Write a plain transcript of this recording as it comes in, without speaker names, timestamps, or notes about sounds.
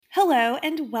Hello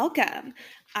and welcome.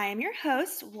 I am your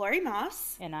host, Lori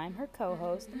Moss. And I'm her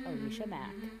co-host, Alicia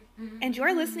Mack. And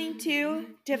you're listening to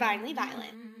Divinely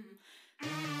Violent.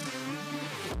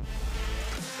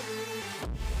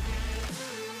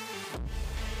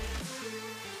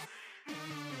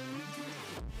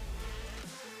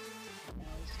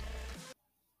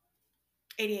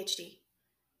 ADHD.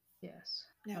 Yes.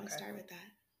 Now okay. We start with that.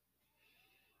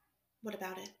 What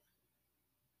about it?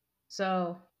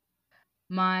 So,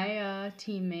 my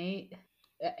teammate,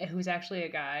 who's actually a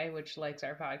guy, which likes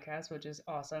our podcast, which is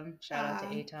awesome. Shout out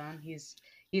to Aton.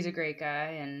 He's a great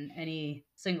guy, and any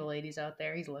single ladies out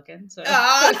there, he's looking. So,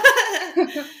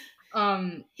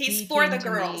 he's for the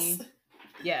girls. Me.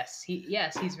 Yes,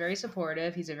 he's very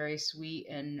supportive. He's a very sweet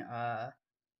and I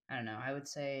don't know, I would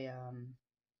say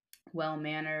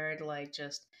well-mannered, like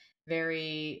just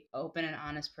very open and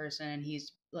honest person.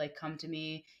 He's like come to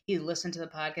me, he listened to the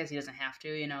podcast. He doesn't have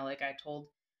to, like I told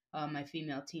my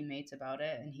female teammates about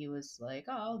it, and he was like,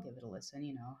 oh, I'll give it a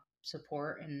listen,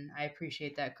 support, and I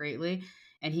appreciate that greatly.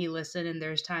 And he listened, and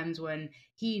there's times when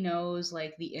he knows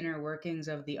like the inner workings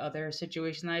of the other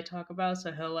situation that I talk about,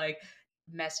 so he'll like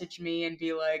message me and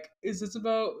be like, is this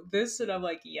about this? And I'm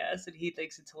like, yes. And he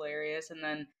thinks it's hilarious. And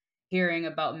then hearing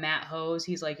about Matt Hose,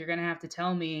 he's like, you're gonna have to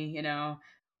tell me,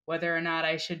 whether or not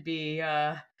I should be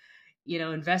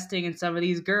investing in some of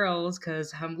these girls,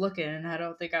 because I'm looking and I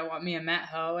don't think I want me a Matt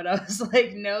Ho. And I was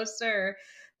like, no, sir.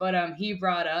 But he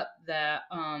brought up that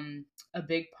a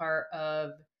big part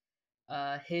of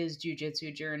his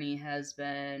jujitsu journey has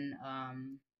been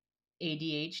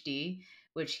ADHD,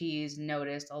 which he's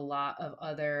noticed a lot of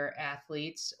other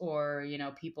athletes or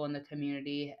people in the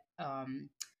community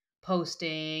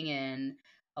posting, and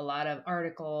a lot of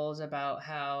articles about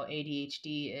how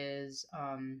ADHD is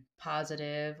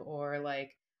positive, or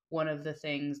like one of the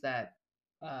things that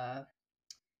or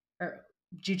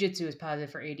jujitsu is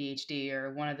positive for ADHD,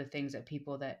 or one of the things that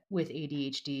people that with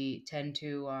ADHD tend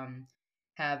to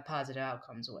have positive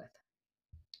outcomes with.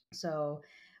 So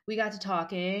we got to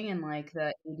talking, and like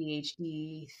the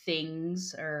ADHD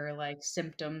things, or like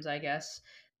symptoms, I guess,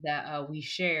 that we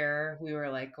share. We were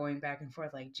like going back and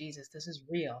forth, like, Jesus, this is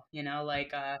real,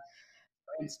 like, for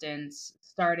instance,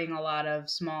 starting a lot of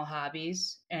small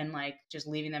hobbies and like just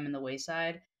leaving them in the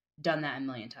wayside. Done that a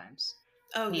million times.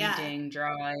 Oh, Painting,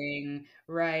 drawing,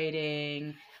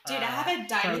 writing. Dude, I have a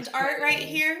diamond art right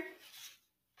here.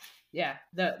 Yeah,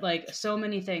 like so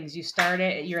many things. You start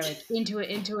it, you're like into it,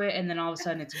 and then all of a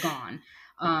sudden it's gone.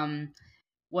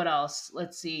 What else?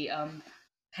 Let's see.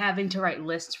 Having to write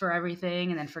lists for everything,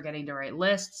 and then forgetting to write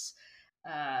lists,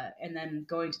 and then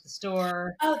going to the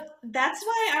store. Oh, that's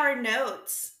why our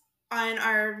notes on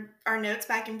our notes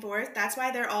back and forth, that's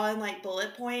why they're all in like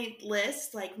bullet point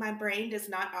lists. Like my brain does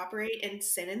not operate in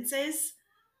sentences.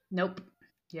 Nope.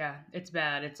 Yeah, it's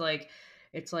bad. It's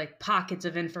like pockets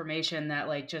of information that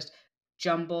like just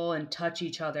jumble and touch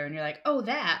each other, and you're like, oh,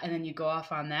 that, and then you go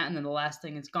off on that, and then the last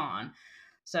thing is gone.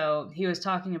 So he was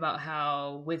talking about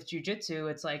how with jujitsu,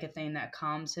 it's like a thing that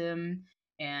calms him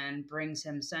and brings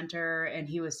him center. And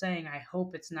he was saying, I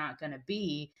hope it's not going to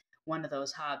be one of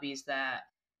those hobbies that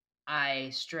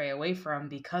I stray away from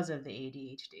because of the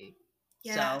ADHD.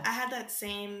 Yeah, so, I had that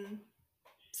same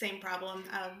problem.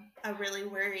 I really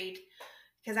worried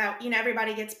because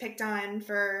everybody gets picked on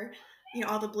for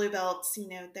all the blue belts.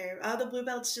 The blue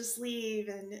belts just leave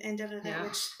and da da da, yeah.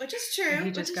 which is true. And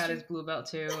he just got his blue belt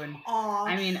too, and Aww.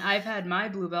 I mean, I've had my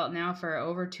blue belt now for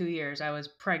over 2 years. I was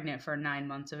pregnant for 9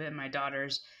 months of it. My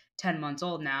daughter's 10 months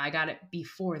old now. I got it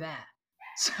before that.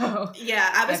 So yeah,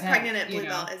 I was pregnant at blue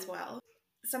belt as well.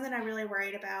 Something I really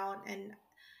worried about, and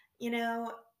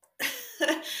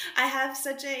I have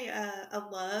such a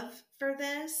love for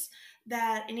this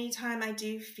that anytime I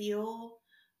do feel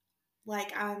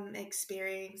like I'm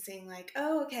experiencing like,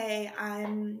 oh, okay,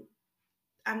 I'm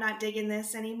not digging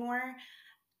this anymore.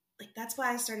 Like that's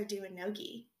why I started doing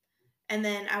no-gi. And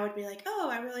then I would be like, oh,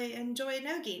 I really enjoy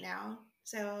no-gi now.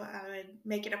 So I would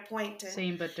make it a point to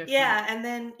same but different. Yeah, and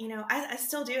then I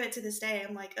still do it to this day.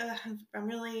 I'm like, I'm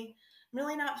really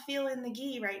not feeling the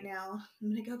gi right now. I'm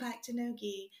gonna go back to no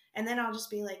gi, and then I'll just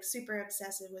be like super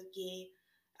obsessive with gi,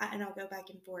 and I'll go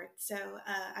back and forth. So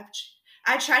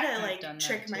I try to like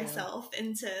trick myself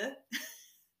into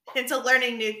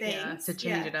learning new things. Yeah, to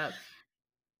change it up.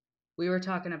 We were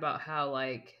talking about how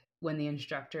like when the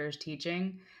instructor is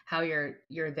teaching, how you're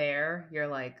there, you're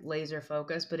like laser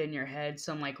focused, but in your head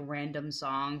some like random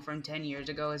song from 10 years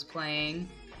ago is playing,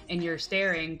 and you're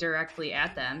staring directly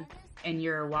at them and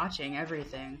you're watching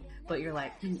everything, but you're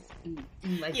like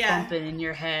like Yeah. bumping in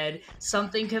your head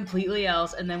something completely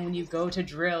else. And then when you go to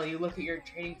drill, you look at your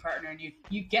training partner and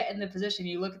you get in the position,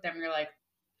 you look at them and you're like,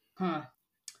 huh,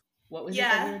 what was it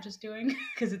that we Yeah. were just doing?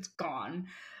 Because it's gone.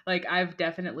 Like I've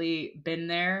definitely been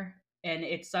there, and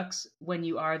it sucks when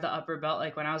you are the upper belt.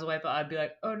 Like when I was a white belt, I'd be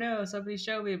like, oh no, somebody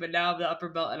show me. But now I'm the upper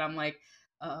belt, and I'm like,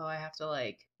 oh, I have to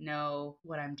like know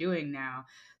what I'm doing now.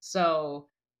 So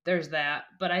there's that.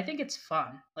 But I think it's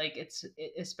fun. Like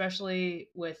especially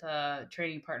with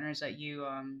training partners that you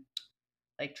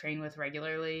like train with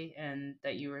regularly and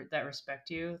that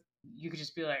respect you. You could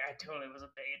just be like, I totally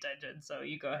wasn't paying attention, so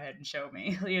you go ahead and show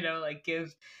me. Like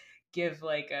give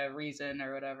like a reason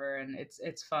or whatever, and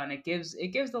it's fun. It gives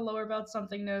the lower belt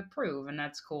something to prove, and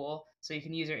that's cool. So you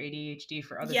can use your ADHD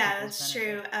for other Yeah, people's that's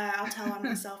true. benefit. I'll tell on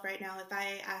myself right now. If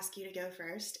I ask you to go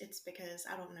first, it's because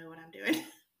I don't know what I'm doing.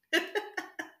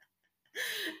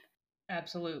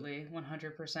 Absolutely,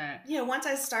 100%. Once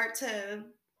I start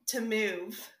to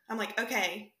move, I'm like,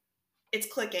 okay, it's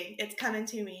clicking, it's coming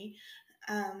to me.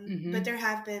 But Mm-hmm. there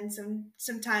have been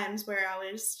some times where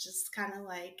I was just kind of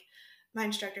like, my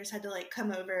instructors had to like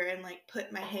come over and like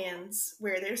put my hands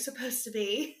where they're supposed to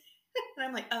be, and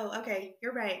I'm like, oh, okay,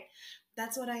 you're right.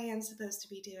 That's what I am supposed to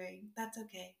be doing. That's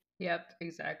okay. Yep,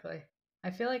 exactly.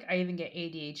 I feel like I even get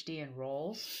ADHD in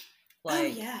roles. Oh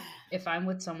Like yeah. if I'm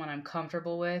with someone I'm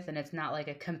comfortable with and it's not like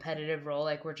a competitive role,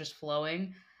 like we're just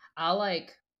flowing, I'll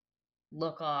like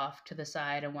look off to the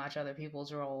side and watch other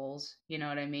people's roles, you know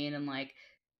what I mean? And like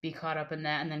be caught up in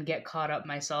that and then get caught up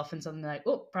myself in something like,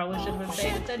 oh, probably should have been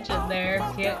paying attention there.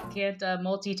 Can't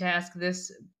multitask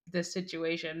this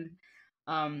situation.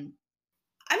 Um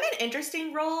I'm an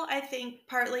interesting role, I think,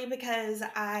 partly because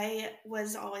I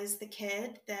was always the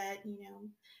kid that,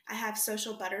 I have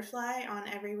social butterfly on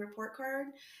every report card.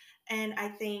 And I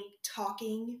think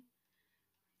talking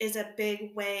is a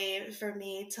big way for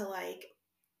me to, like,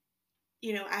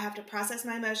 I have to process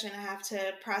my emotion. I have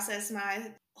to process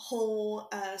my whole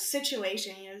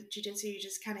situation. Jujitsu, you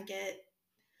just kind of get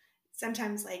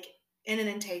sometimes like in an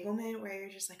entanglement where you're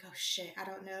just like, oh shit, I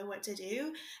don't know what to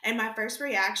do. And my first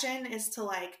reaction is to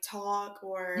like talk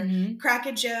or mhm. crack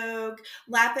a joke,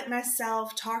 laugh at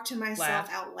myself, talk to myself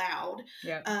Laugh. out loud.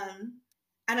 Yep. Um,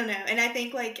 I don't know. And I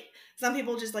think like some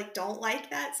people just like don't like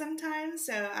that sometimes.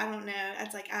 So I don't know.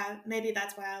 It's like, maybe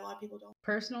that's why a lot of people don't.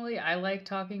 Personally, I like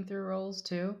talking through roles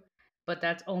too, but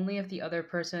that's only if the other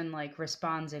person like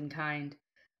responds in kind.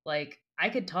 Like I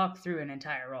could talk through an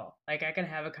entire role. Like I can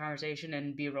have a conversation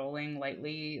and be rolling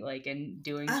lightly, like and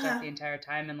doing Uh stuff huh. the entire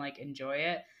time and like enjoy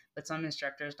it. But some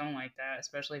instructors don't like that,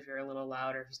 especially if you're a little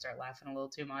loud or if you start laughing a little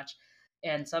too much.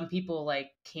 And some people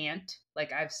like can't.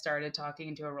 Like I've started talking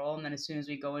into a role, and then as soon as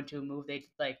we go into a move, they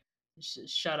like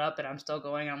shut up, and I'm still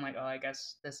going. I'm like, oh, I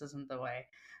guess this isn't the way.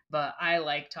 But I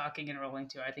like talking and rolling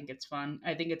too. I think it's fun.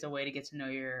 I think it's a way to get to know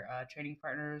your training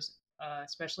partners,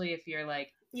 especially if you're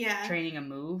like Yeah. training a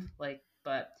move. Like,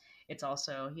 but it's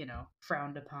also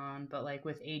frowned upon. But like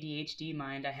with ADHD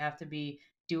mind, I have to be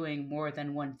doing more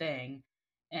than one thing,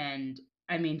 and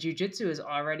I mean, jujitsu is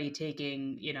already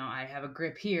taking. I have a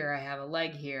grip here, I have a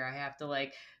leg here, I have to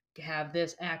like have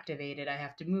this activated, I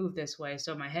have to move this way,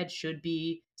 so my head should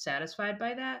be satisfied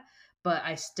by that. But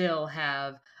I still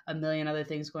have a million other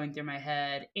things going through my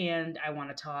head, and I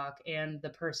want to talk, and the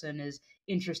person is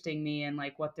interesting me and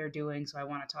like what they're doing, so I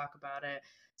want to talk about it.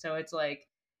 So it's like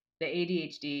the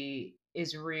ADHD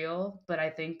is real, but I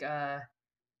think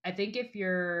if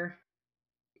you're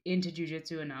into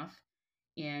jujitsu enough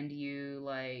and you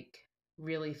like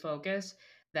really focus,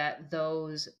 that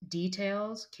those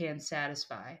details can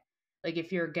satisfy. Like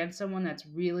if you're against someone that's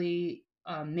really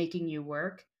making you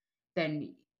work,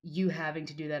 then you having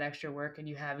to do that extra work and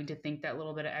you having to think that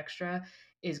little bit of extra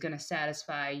is going to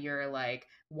satisfy your like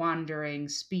wandering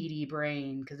speedy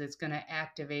brain, because it's going to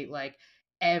activate like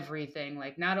everything.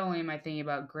 Like not only am I thinking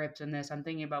about grips and this, I'm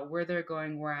thinking about where they're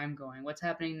going, where I'm going, what's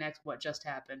happening next, what just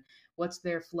happened, what's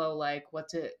their flow like,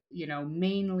 what's it,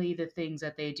 mainly the things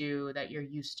that they do that you're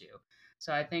used to.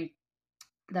 So I think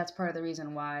that's part of the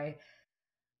reason why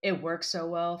it works so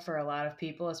well for a lot of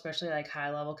people, especially like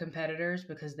high level competitors,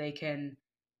 because they can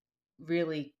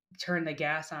really turn the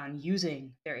gas on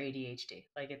using their ADHD.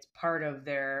 Like it's part of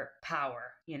their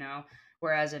power.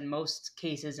 Whereas in most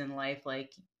cases in life,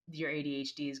 like your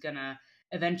ADHD is going to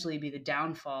eventually be the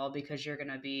downfall because you're going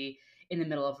to be in the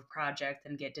middle of a project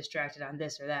and get distracted on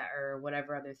this or that or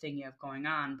whatever other thing you have going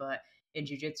on. But in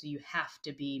jujitsu, you have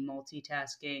to be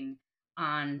multitasking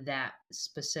on that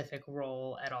specific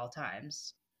role at all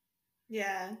times.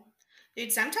 Yeah.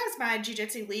 Dude, sometimes my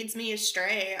jujitsu leads me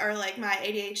astray, or like my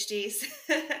ADHD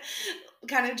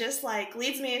kind of just like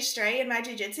leads me astray in my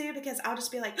jujitsu because I'll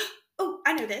just be like, oh,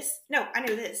 I know this. No, I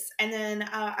know this. And then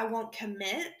I won't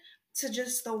commit to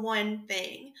just the one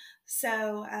thing.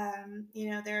 So,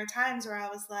 there are times where I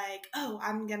was like, oh,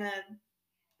 I'm going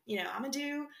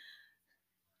to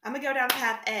go down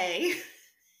path A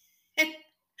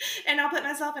and I'll put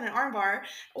myself in an armbar,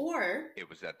 or It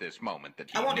was at this moment that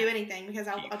I he won't do knew anything because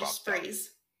I'll, he I'll just fucked up. freeze,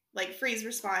 like freeze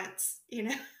response.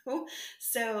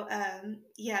 So,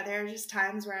 yeah, there are just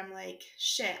times where I'm like,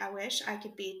 shit, I wish I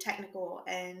could be technical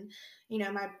and,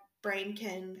 my brain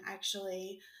can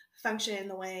actually function in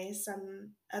the way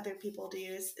some other people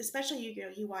do. Especially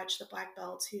you watch the black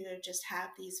belts who just have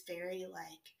these very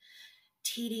like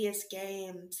tedious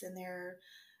games and they're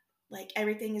like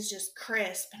everything is just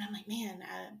crisp and I'm like, man,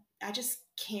 I just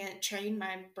can't train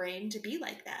my brain to be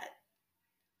like that.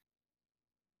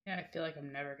 Yeah, I feel like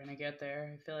I'm never gonna get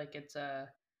there. I feel like it's a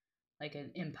like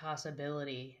an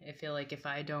impossibility. I feel like if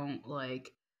I don't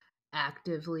like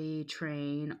actively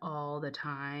train all the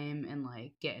time and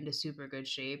like get into super good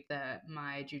shape, that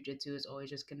my jujitsu is always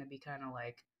just gonna be kind of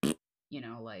like,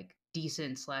 like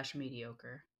decent slash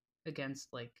mediocre against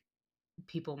like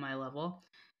people my level.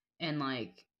 And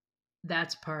like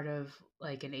that's part of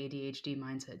like an ADHD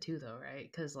mindset too, though,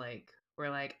 right? Because like we're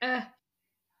like,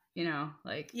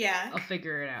 like Yeah. I'll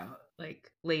figure it out like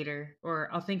later, or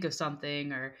I'll think of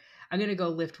something, or I'm gonna go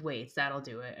lift weights, that'll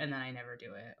do it, and then I never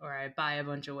do it. Or I buy a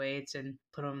bunch of weights and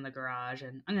put them in the garage,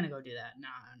 and I'm gonna go do that.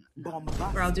 No.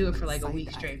 Or I'll do it for like a week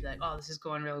straight, be like, oh, this is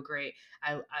going real great.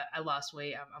 I lost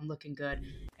weight, I'm looking good,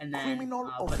 and then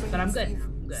Criminal but I'm good offensive now.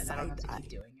 I'm good. I don't have side to keep eye.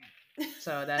 doing it.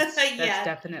 So that's Yeah,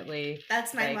 definitely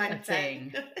that's my like a mindset.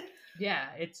 thing. Yeah,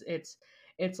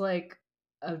 it's like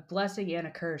a blessing and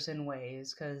a curse in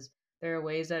ways, because there are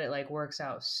ways that it like works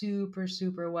out super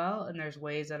super well, and there's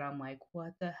ways that I'm like,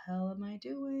 what the hell am I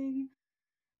doing?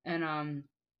 And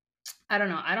I don't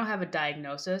know, I don't have a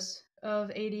diagnosis of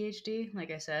ADHD.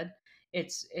 Like I said,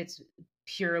 it's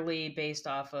purely based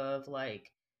off of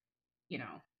like, you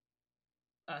know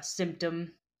a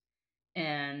symptom.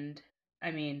 And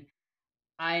I mean,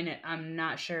 I'm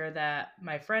not sure that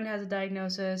my friend has a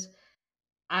diagnosis.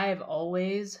 I've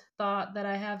always thought that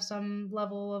I have some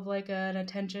level of like an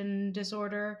attention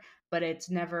disorder, but it's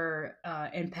never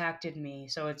impacted me.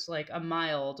 So it's like a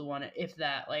mild one, if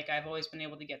that. Like I've always been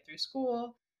able to get through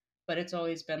school, but it's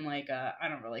always been like I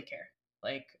don't really care.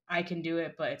 Like I can do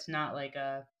it, but it's not like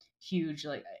a huge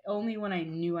like. Only when I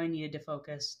knew I needed to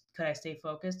focus could I stay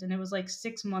focused, and it was like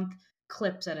 6 month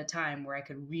clips at a time where I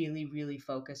could really really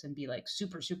focus and be like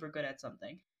super super good at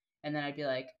something, and then I'd be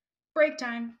like, break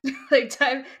time. Like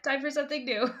time for something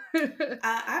new.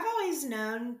 I've always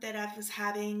known that I was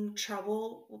having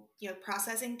trouble,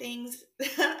 processing things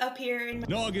up here in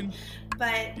Noggin. but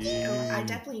I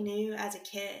definitely knew as a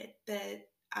kid that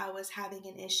I was having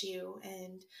an issue,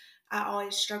 and I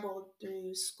always struggled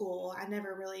through school. I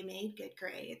never really made good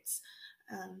grades,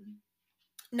 um,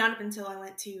 not up until I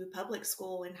went to public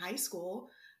school in high school.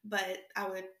 But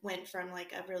I went from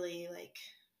like a really like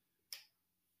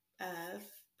uh,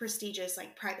 prestigious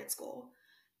like private school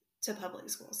to public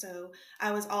school, so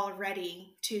I was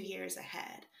already 2 years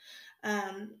ahead.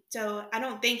 So I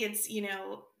don't think it's,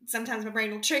 sometimes my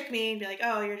brain will trick me and be like,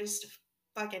 oh, you're just a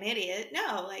fucking idiot.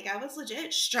 No, like I was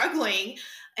legit struggling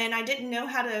and I didn't know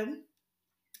how to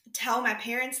tell my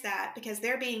parents that because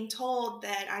they're being told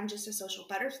that I'm just a social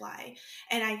butterfly.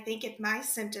 And I think if my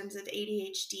symptoms of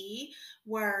ADHD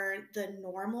were the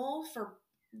normal for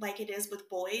like it is with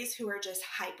boys who are just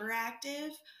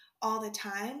hyperactive all the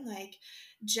time, like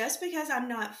just because I'm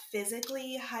not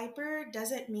physically hyper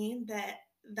doesn't mean that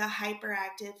the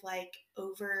hyperactive, like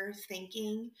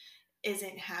overthinking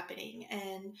isn't happening.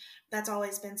 And that's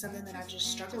always been something that I've just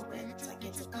struggled with. It's like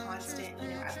it's a constant,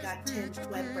 I've got 10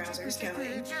 web browsers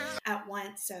going at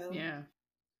once. So Yeah.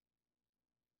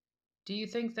 Do you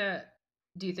think that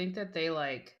they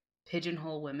like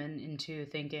pigeonhole women into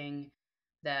thinking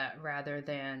that rather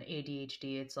than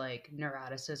ADHD it's like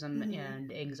neuroticism mhm.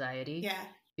 and anxiety? Yeah.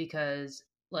 Because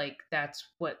like that's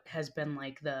what has been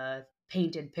like the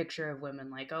painted picture of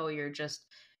women, like, oh, you're just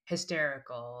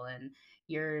hysterical and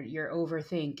you're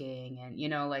overthinking,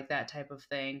 and like that type of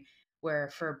thing. Where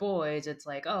for boys it's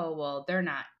like, oh well, they're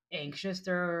not anxious,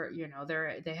 they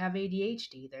have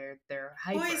ADHD, they're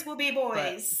Boys hyper. will be But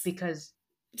boys. because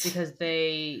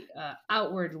they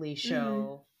outwardly hmm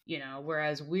show,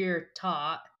 whereas we're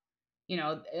taught,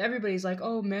 everybody's like,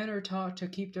 oh, men are taught to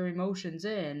keep their emotions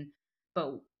in,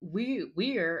 but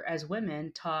we're as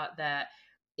women taught that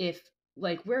if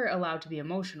like we're allowed to be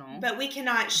emotional, But we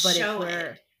cannot but if show we're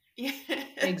it. Yeah.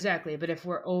 Exactly, but if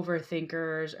we're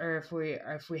overthinkers, or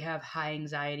if we have high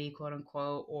anxiety, quote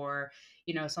unquote, or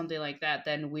something like that,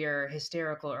 then we're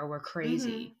hysterical or we're Mhm.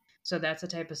 crazy. So that's the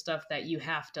type of stuff that you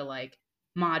have to like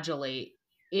modulate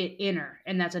it inner,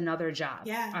 and that's another job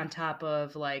Yeah. on top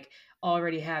of like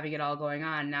already having it all going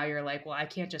on. Now you're like, well, I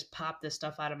can't just pop this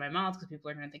stuff out of my mouth because people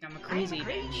are going to think I'm a crazy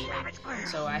bitch. Like,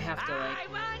 so I have to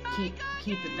like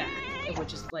keep it back,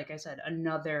 which is, like I said,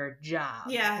 another job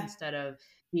Yeah. instead of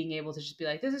being able to just be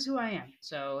like, this is who I am.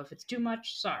 So if it's too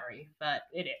much, sorry, but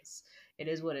it is. It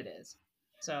is what it is.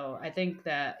 So I think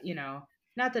that,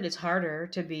 not that it's harder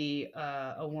to be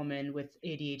a woman with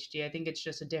ADHD. I think it's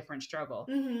just a different struggle.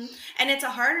 And it's a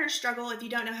harder struggle if you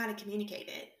don't know how to communicate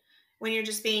it. When you're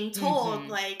just being told Hmm.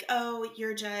 like, "Oh,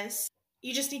 you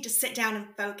just need to sit down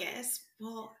and focus."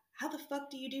 Well, how the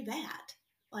fuck do you do that?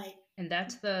 Like, And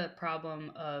that's the problem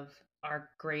of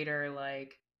our greater,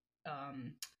 like,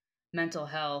 um, mental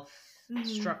health mhm.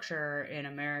 structure in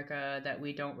America, that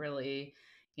we don't really,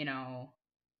 you know,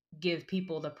 give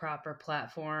people the proper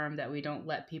platform, that we don't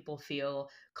let people feel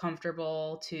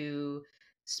comfortable to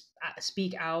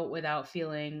speak out without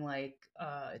feeling like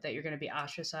that you're going to be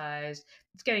ostracized.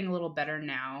 It's getting a little better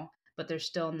now, but there's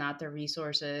still not the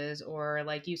resources, or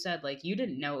like you said, like you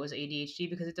didn't know it was ADHD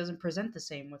because it doesn't present the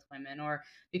same with women, or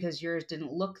because yours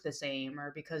didn't look the same,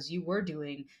 or because you were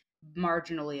doing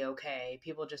marginally okay.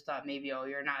 People just thought maybe, oh,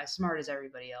 you're not as smart as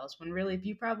everybody else, when really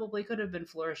you probably could have been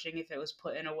flourishing if it was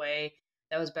put in a way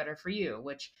that was better for you,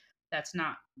 which that's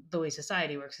not the way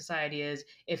society works. Society is,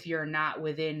 if you're not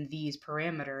within these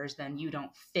parameters, then you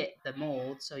don't fit the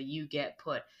mold, so you get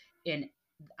put in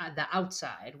the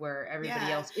outside where everybody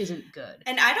Yeah. else isn't good.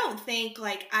 And I don't think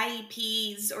like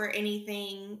IEPs or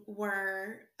anything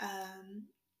were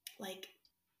like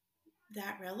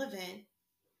that relevant,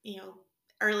 you know,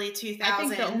 early I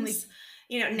think the 2000s.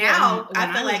 only Now when I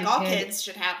I feel was like a all kid, kids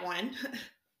should have one.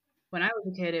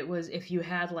 it was if you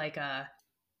had like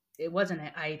it wasn't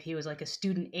an IEP, it was like a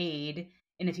student aid.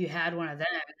 And if you had one of them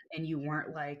and you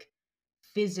weren't like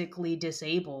physically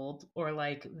disabled or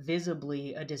like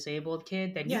visibly a disabled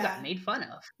kid, then you got Yeah. made fun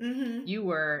of. Mhm. You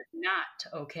were not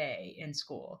okay in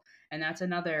school. And that's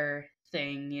another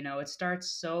thing, it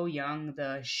starts so young,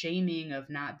 the shaming of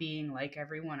not being like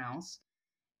everyone else.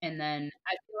 And then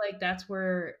I feel like that's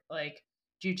where like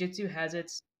jujitsu has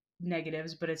its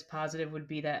negatives, but its positive would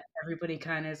be that everybody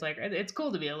kind of is like, it's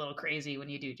cool to be a little crazy when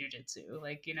you do jujitsu,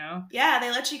 like. Yeah, they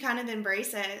let you kind of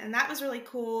embrace it, and that was really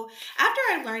cool. After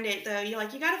I learned it, though, you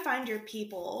got to find your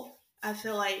people. I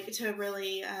feel like to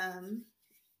really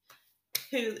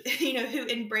who who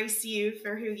embrace you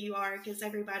for who you are, because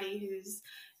everybody who's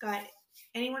got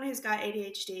anyone who's got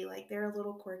ADHD, like they're a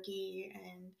little quirky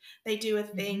and they do a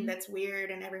thing Hmm. that's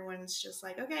weird, and everyone's just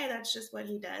like, okay, that's just what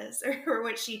he does or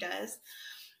what she does.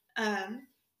 Um,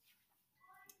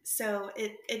 so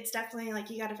it's definitely like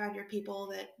you got to find your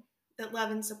people that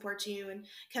love and support you and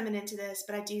coming into this.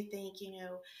 But I do think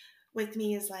with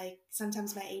me is like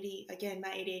sometimes my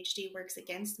ADHD works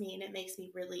against me, and it makes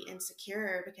me really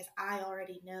insecure because I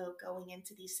already know going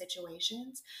into these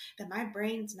situations that my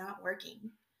brain's not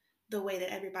working the way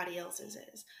that everybody else's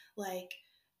is. Like,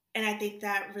 and I think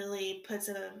that really puts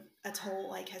a toll,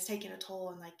 like has taken a toll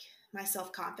on like my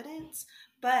self-confidence.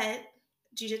 But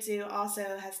jujitsu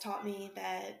also has taught me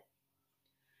that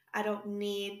I don't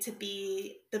need to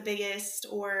be the biggest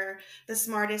or the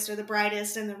smartest or the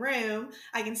brightest in the room.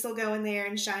 I can still go in there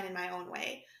and shine in my own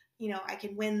way. I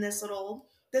can win this little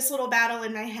battle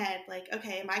in my head. Like,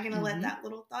 okay, am I going to let Hmm. that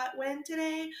little thought win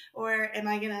today, or am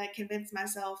I going to convince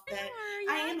myself Hey, that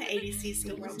I am an Maria. ADCC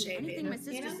Don't world listen to anything Yep. my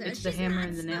champion? sister It's says. the She's hammer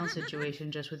and the nuts. nail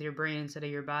situation, just with your brain instead of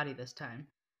your body this time.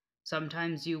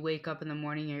 Sometimes you wake up in the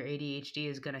morning, your ADHD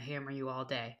is going to hammer you all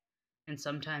day. And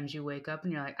sometimes you wake up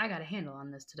and you're like, I got a handle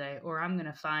on this today. Or I'm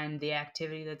going to find the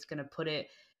activity that's going to put it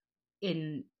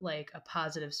in like a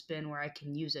positive spin where I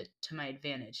can use it to my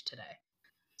advantage today.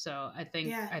 So I think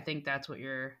Yeah. I think that's what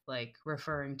you're like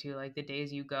referring to, like the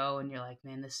days you go and you're like,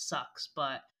 man, this sucks,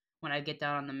 but when I get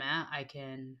down on the mat, I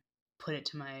can put it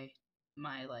to my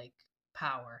like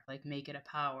power, like make it a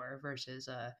power versus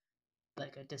a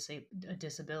like a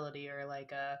disability, or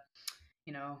like a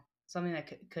something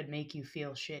that could make you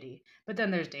feel shitty. But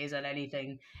then there's days that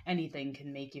anything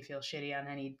can make you feel shitty on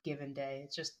any given day.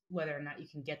 It's just whether or not you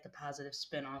can get the positive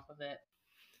spin off of it.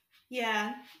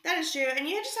 Yeah, that is true. And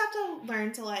you just have to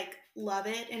learn to like love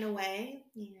it in a way.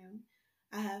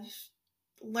 I have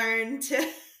learned to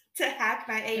to hack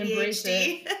my Embrace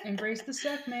it. ADHD. Embrace the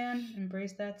suck, man.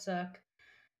 Embrace that suck.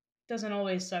 Doesn't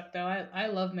always suck though. I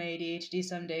love my ADHD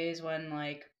some days, when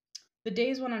like the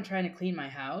days when I'm trying to clean my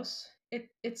house,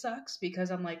 it sucks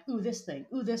because I'm like, ooh this thing,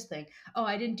 oh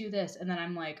I didn't do this, and then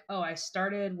I'm like, oh I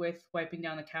started with wiping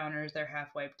down the counters, they're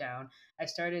half wiped down. I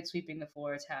started sweeping the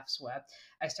floor, it's half swept.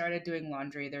 I started doing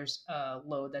laundry, there's a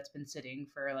load that's been sitting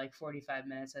for like 45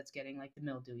 minutes that's getting like the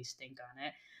mildewy stink on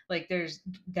it. Like there's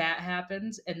that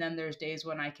happens, and then there's days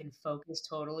when I can focus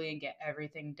totally and get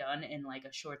everything done in like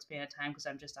a short span of time because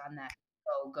I'm just on that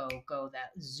go,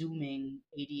 that zooming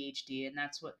ADHD. And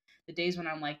that's what the days when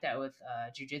I'm like that with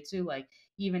jujitsu, like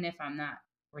even if I'm not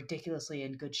ridiculously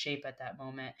in good shape at that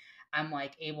moment, I'm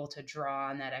like able to draw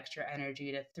on that extra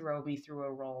energy to throw me through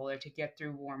a roll or to get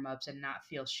through warm ups and not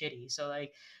feel shitty. So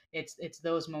like it's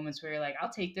those moments where you're like,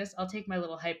 I'll take this, I'll take my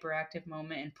little hyperactive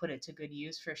moment and put it to good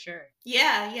use for sure.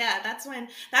 Yeah, yeah, that's when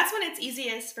it's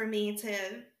easiest for me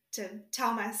to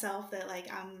tell myself that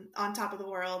like I'm on top of the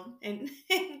world and,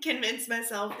 and convince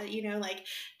myself that like,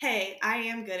 hey, I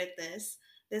am good at this.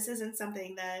 This isn't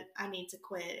something that I need to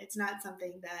quit. It's not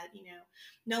something that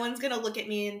no one's gonna look at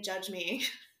me and judge me.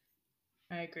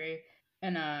 I agree.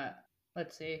 And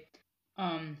let's see.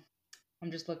 Um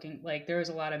I'm just looking like there was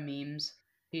a lot of memes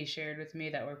he shared with me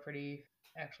that were pretty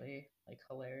actually like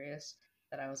hilarious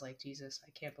that I was like, Jesus,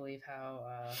 I can't believe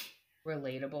how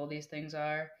relatable these things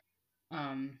are.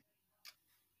 Um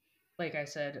like I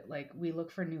said, like we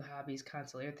look for new hobbies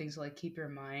constantly or things to like keep your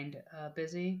mind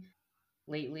busy.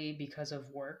 Lately, because of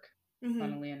work, Hmm.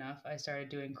 funnily enough, I started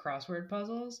doing crossword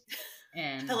puzzles. I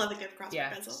And love a good crossword yeah,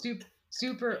 puzzle.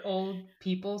 super old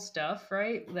people stuff,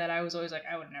 right? That I was always like,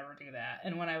 I would never do that.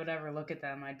 And when I would ever look at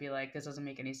them, I'd be like, this doesn't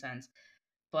make any sense.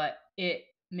 But it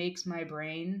makes my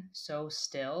brain so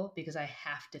still because I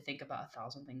have to think about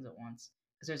 1,000 things at once.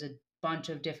 Because there's a bunch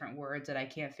of different words that I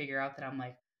can't figure out that I'm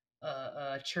like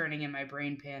churning in my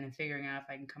brain pan and figuring out if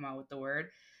I can come out with the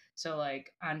word. So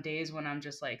like on days when I'm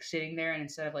just like sitting there and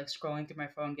instead of like scrolling through my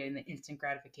phone, getting the instant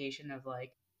gratification of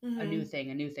like a new Hmm. thing,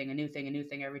 a new thing, a new thing, a new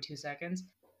thing every 2 seconds,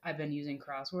 I've been using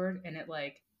crossword and it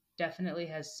like definitely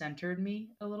has centered me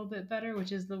a little bit better,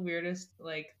 which is the weirdest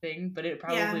like thing, but it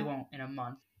probably Yeah. won't in a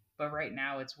month. But right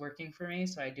now it's working for me,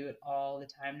 so I do it all the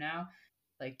time now.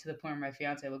 Like to the point where my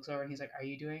fiance looks over and he's like, "Are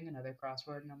you doing another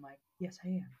crossword?" And I'm like, "Yes,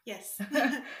 I Yes.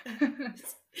 am."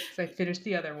 So I finished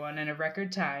the other one in a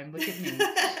record time. Look at me.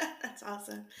 That's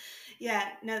awesome. Yeah,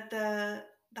 no, the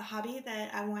hobby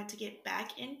that I want to get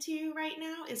back into right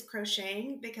now is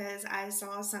crocheting because I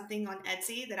saw something on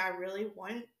Etsy that I really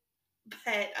want,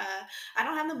 but I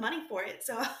don't have the money for it.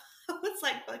 So I was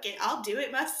like, fuck it, I'll do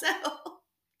it myself.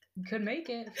 Could make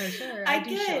it for sure. I I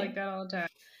do shit could. like that all the time.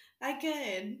 I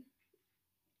could.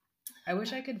 I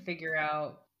wish I could figure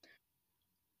out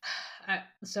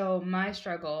so my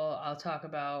struggle I'll talk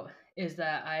about is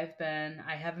that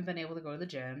I haven't been able to go to the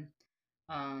gym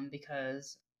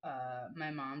because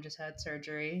my mom just had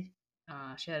surgery.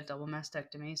 She had a double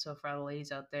mastectomy. So for all the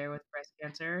ladies out there with breast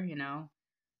cancer,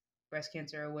 breast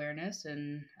cancer awareness,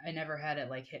 and I never had it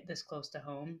like hit this close to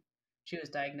home. She was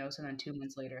diagnosed, and then 2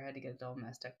 months later, I had to get a double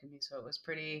mastectomy. So it was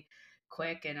pretty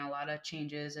quick and a lot of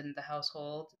changes in the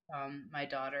household. My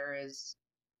daughter is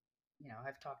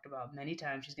I've talked about many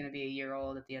times she's going to be a year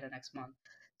old at the end of next month.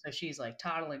 So she's like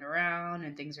toddling around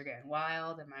and things are getting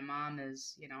wild. And my mom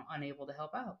is, unable to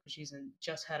help out because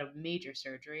just had a major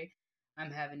surgery.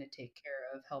 I'm having to take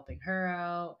care of helping her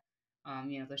out.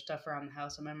 There's stuff around the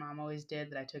house that my mom always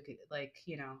did that I took like,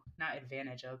 not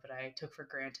advantage of, but I took for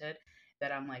granted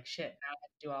that I'm like, shit, now I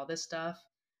have to do all this stuff.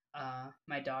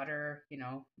 My daughter,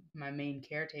 my main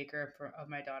caretaker of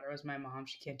my daughter was my mom.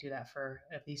 She can't do that for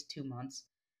at least 2 months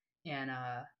and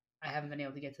I haven't been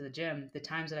able to get to the gym. The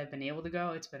times that I've been able to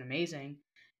go, it's been amazing.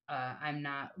 I'm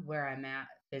not where I'm at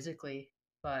physically,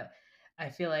 but I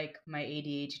feel like my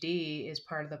ADHD is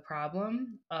part of the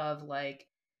problem of like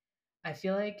I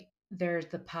feel like there's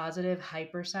the positive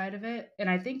hyper side of it, and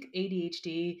I think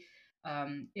ADHD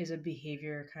is a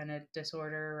behavior kind of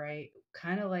disorder, right?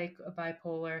 Kind of like a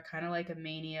bipolar, kind of like a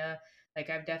mania. Like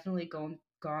I've definitely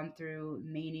gone through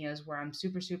manias where I'm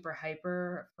super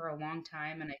hyper for a long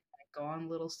time, and I go on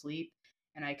little sleep,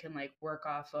 and I can like work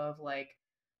off of like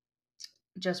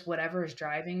just whatever is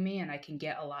driving me and I can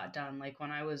get a lot done. Like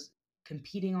when I was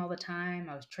competing all the time,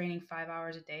 I was training 5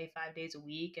 hours a day, 5 days a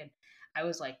week, and I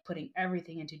was like putting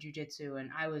everything into jujitsu and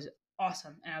I was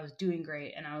awesome and I was doing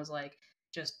great and I was like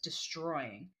just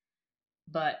destroying.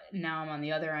 But now I'm on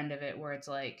the other end of it where it's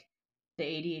like the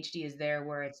ADHD is there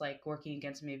where it's like working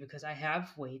against me because I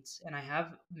have weights and I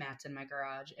have mats in my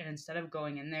garage. And instead of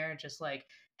going in there just like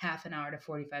half an hour to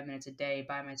 45 minutes a day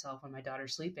by myself when my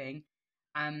daughter's sleeping,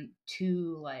 I'm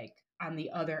too like on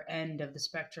the other end of the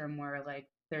spectrum where like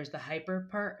there's the hyper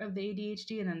part of the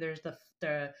ADHD and then there's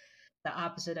the the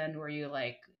opposite end where you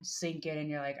like sink in and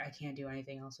you're like, I can't do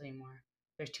anything else anymore.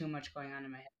 There's too much going on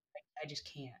in my head. Like, I just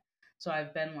can't. So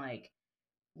I've been like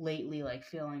lately like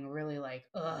feeling really like,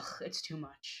 ugh, it's too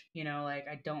much. Like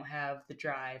I don't have the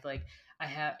drive. Like I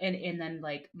have and then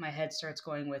like my head starts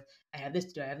going with, I have this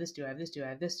to do, I have this to do, I have this to do, I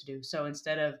have this to do. So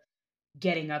instead of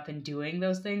getting up and doing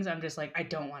those things, I'm just like, I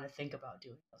don't want to think about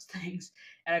doing those things.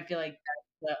 And I feel like that's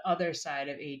the other side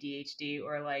of ADHD,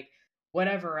 or like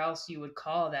whatever else you would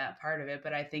call that part of it.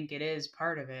 But I think it is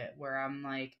part of it where I'm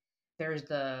like, there's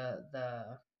the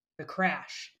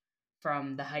crash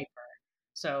from the hyper.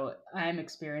 So I'm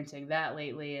experiencing that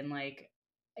lately, and like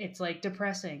it's like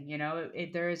depressing,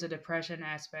 there is a depression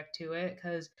aspect to it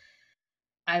because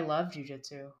I love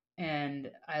jujitsu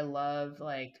and I love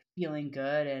like feeling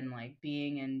good and like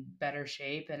being in better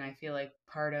shape. And I feel like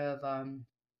part of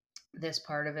this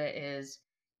part of it is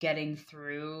getting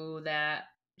through that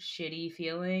shitty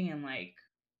feeling and like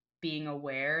being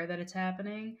aware that it's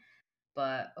happening.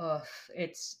 But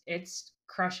it's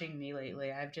crushing me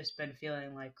lately. I've just been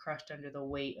feeling like crushed under the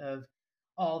weight of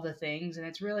all the things, and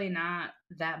it's really not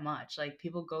that much. Like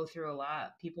people go through a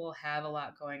lot, people have a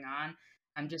lot going on.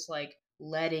 I'm just like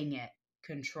letting it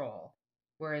control.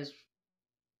 Whereas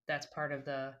that's part of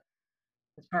the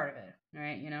that's part of it,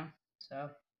 right? So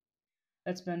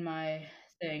that's been my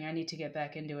thing. I need to get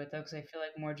back into it though, because I feel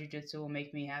like more jujitsu will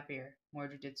make me happier. More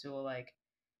jujitsu will like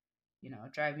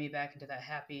drive me back into that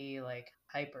happy, like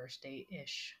hyper state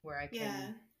ish where I Yeah.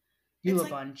 can do It's a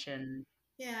like, bunch and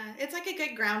yeah, it's like a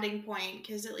good grounding point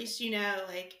because at least you know,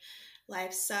 like,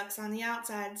 life sucks on the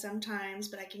outside sometimes,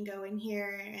 but I can go in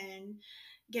here and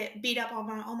get beat up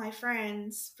on all my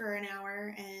friends for an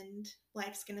hour and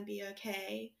life's going to be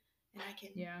okay. And I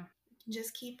can yeah,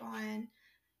 just keep on.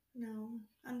 No,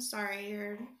 I'm sorry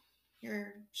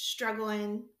you're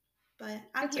struggling, but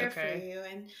I'm it's here for okay. you.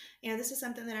 And this is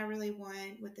something that I really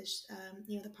want with this,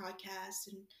 the podcast,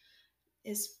 and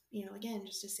is again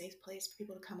just a safe place for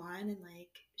people to come on and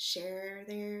like share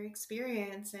their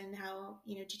experience and how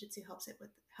jiu-jitsu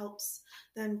helps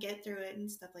them get through it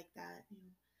and stuff like that.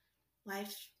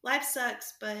 Life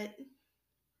sucks, but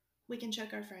we can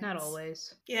choke our Not friends.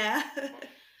 always. Yeah.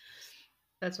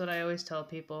 That's what I always tell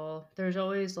people. There's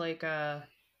always like a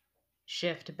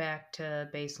shift back to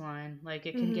baseline. Like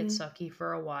it can get Hmm. sucky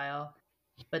for a while,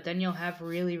 but then you'll have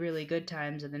really, really good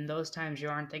times. And then those times you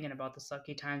aren't thinking about the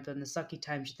sucky times. And the sucky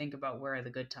times you think about where are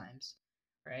the good times,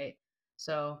 right?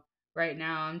 So right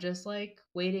now I'm just like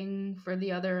waiting for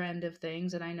the other end of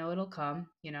things, and I know it'll come.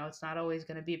 It's not always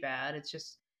going to be bad. It's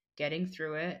just getting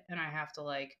through it. And I have to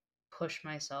like push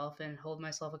myself and hold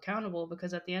myself accountable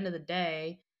because at the end of the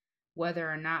day, whether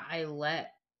or not I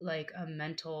let like a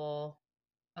mental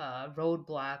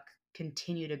roadblock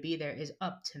continue to be there is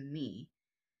up to me.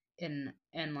 And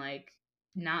like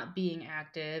not being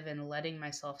active and letting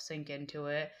myself sink into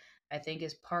it, I think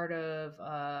is part of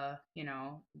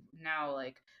now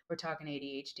like we're talking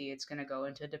ADHD, it's going to go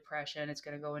into depression, it's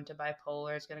going to go into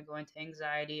bipolar, it's going to go into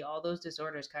anxiety. All those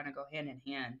disorders kind of go hand in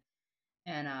hand.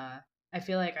 And I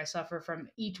feel like I suffer from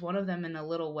each one of them in a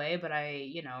little way, but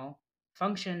I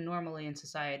function normally in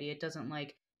society. It doesn't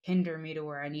like hinder me to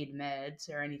where I need meds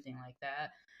or anything like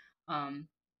that. um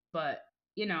but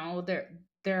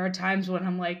there are times when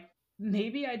I'm like,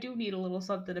 maybe I do need a little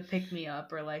something to pick me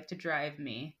up or like to drive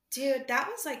me. Dude, that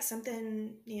was like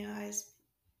something,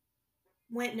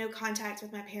 went no contact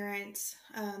with my parents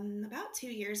about 2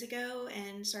 years ago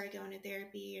and started going to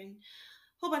therapy and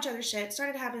a whole bunch of other shit.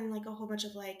 Started having like a whole bunch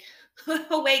of like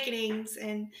awakenings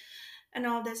and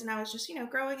all this, and I was just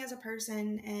growing as a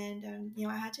person, and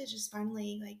I had to just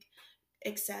finally like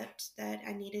accept that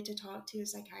I needed to talk to a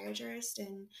psychiatrist,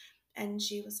 and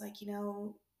she was like,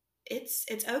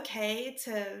 it's okay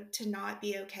to not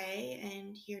be okay,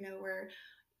 and we're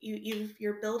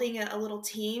you're building a little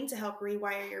team to help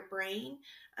rewire your brain.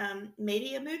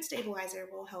 Maybe a mood stabilizer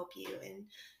will help you, and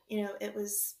it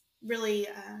was really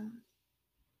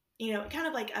kind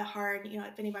of like a hard,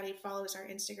 if anybody follows our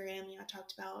Instagram, I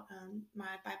talked about my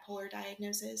bipolar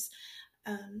diagnosis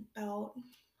about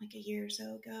like a year or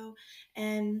so ago.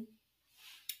 And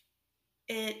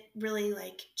it really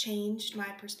like changed my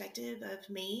perspective of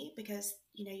me because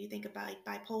you think about like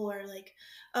bipolar, like,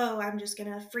 oh, I'm just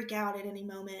gonna freak out at any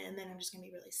moment and then I'm just gonna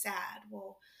be really sad.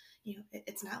 Well,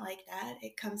 it's not like that.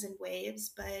 It comes in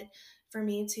waves. But for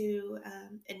me to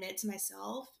admit to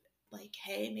myself, like,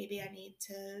 hey, maybe I need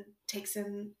to take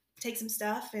some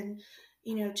stuff and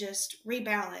just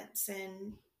rebalance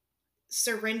and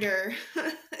surrender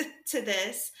to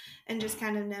this, and just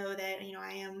kind of know that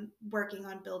I am working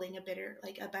on building a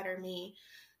better me.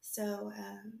 So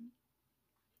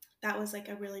that was like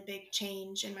a really big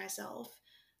change in myself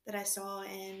that I saw.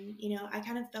 And, I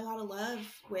kind of fell out of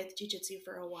love with jujitsu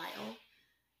for a while.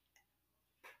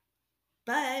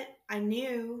 But I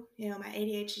knew, my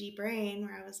ADHD brain,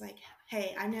 where I was like,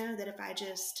 hey, I know that if I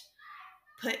just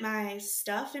put my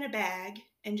stuff in a bag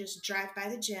and just drive by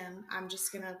the gym, I'm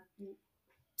just going to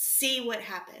see what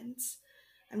happens.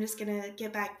 I'm just going to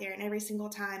get back there. And every single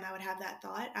time I would have that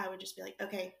thought, I would just be like,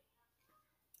 okay,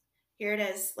 here it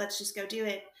is. Let's just go do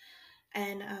it.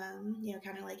 And,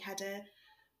 kind of like had to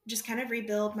just kind of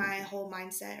rebuild my whole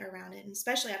mindset around it. And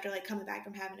especially after like coming back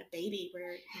from having a baby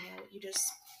where, you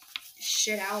just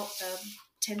shit out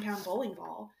a 10-pound bowling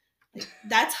ball. Like,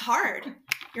 that's hard.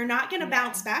 You're not going to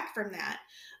bounce back from that.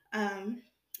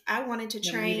 I wanted to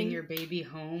train. Leaving your baby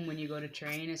home when you go to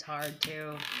train is hard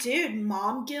too. Dude,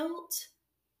 mom guilt.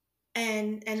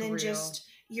 And then real. Just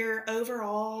your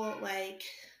overall like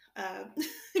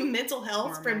mental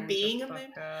health hormones from being a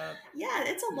yeah,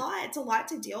 it's a lot. It's a lot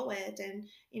to deal with. And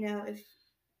if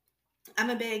I'm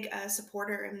a big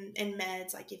supporter in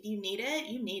meds, like if you need it,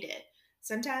 you need it.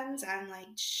 Sometimes I'm like,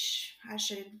 I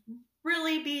should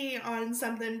really be on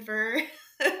something for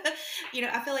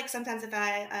I feel like sometimes if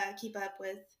I keep up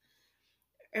with,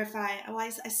 or if I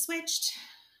switched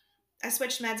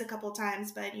meds a couple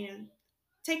times, but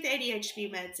take the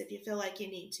ADHD meds if you feel like you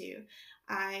need to.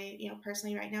 I,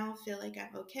 personally right now feel like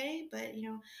I'm okay, but,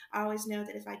 I always know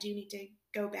that if I do need to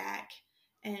go back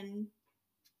and,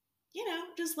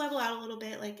 just level out a little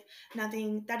bit, like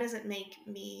nothing, that doesn't make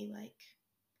me like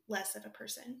less of a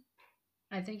person.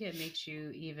 I think it makes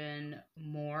you even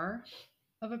more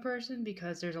of a person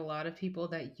because there's a lot of people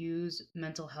that use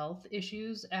mental health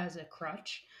issues as a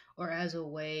crutch or as a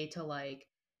way to like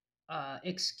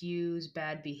excuse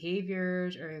bad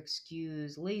behaviors or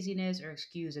excuse laziness or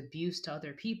excuse abuse to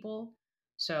other people.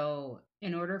 So,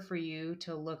 in order for you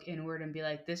to look inward and be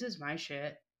like, this is my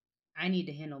shit, I need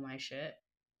to handle my shit.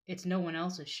 It's no one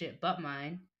else's shit but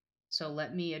mine. So,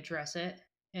 let me address it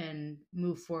and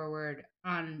move forward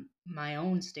on my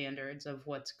own standards of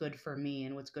what's good for me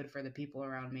and what's good for the people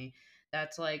around me.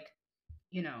 That's like,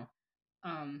 you know,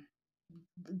 um,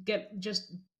 get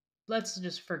just let's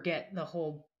just forget the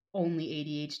whole only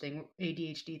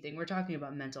ADHD thing. We're talking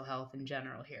about mental health in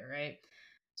general here, right?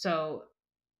 So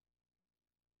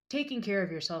taking care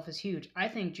of yourself is huge. I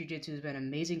think jujitsu has been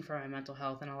amazing for my mental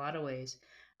health in a lot of ways.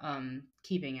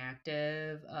 Keeping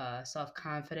active, self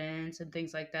confidence, and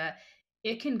things like that.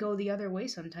 It can go the other way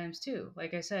sometimes too.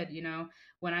 Like I said,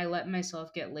 when I let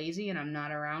myself get lazy and I'm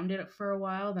not around it for a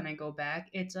while, then I go back.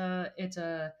 It's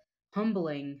a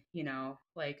humbling,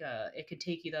 like it could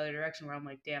take you the other direction where I'm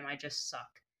like, damn, I just suck.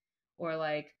 Or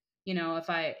like, if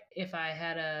I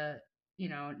had a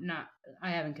not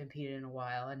I haven't competed in a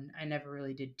while and I never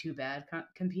really did too bad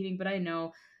competing, but I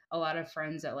know a lot of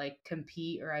friends that like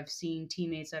compete, or I've seen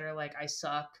teammates that are like, I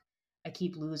suck, I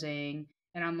keep losing,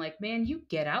 and I'm like, man, you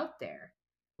get out there,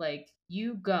 like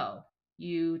you go,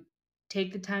 you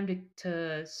take the time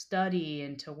to study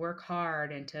and to work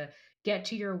hard and to get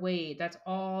to your weight. That's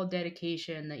all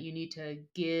dedication that you need to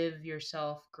give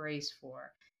yourself grace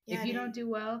for. Yeah, if you don't do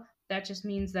well, that just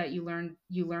means that you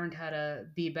learned how to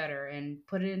be better and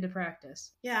put it into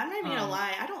practice. Yeah, I'm not even gonna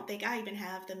lie. I don't think I even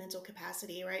have the mental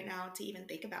capacity right now to even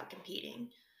think about competing.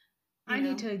 I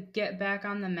need to get back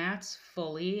on the mats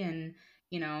fully, and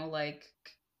like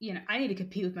I need to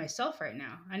compete with myself right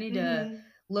now. I need to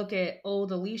look at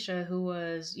old Alicia, who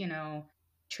was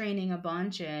training a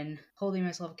bunch and holding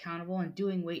myself accountable and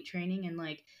doing weight training, and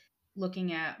like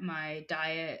looking at my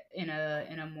diet in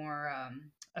a more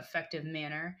effective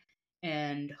manner,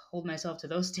 and hold myself to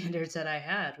those standards that I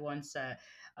had once.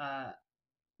 Uh,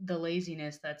 the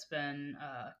laziness that's been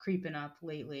creeping up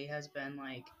lately has been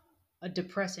like a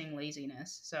depressing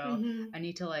laziness. So I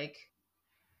need to like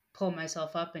pull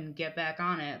myself up and get back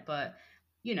on it. But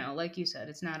like you said,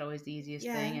 it's not always the easiest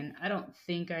thing. And I don't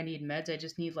think I need meds. I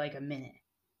just need like a minute.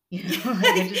 Like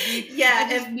I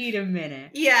just need a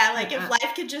minute. Yeah, like if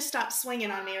life could just stop swinging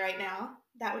on me right now,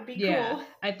 that would be cool.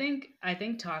 I think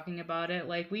talking about it,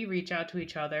 like we reach out to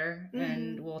each other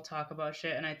and we'll talk about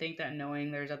shit. And I think that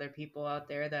knowing there's other people out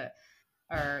there that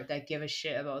give a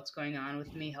shit about what's going on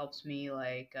with me helps me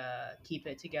like keep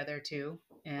it together too.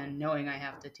 And knowing I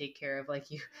have to take care of, like,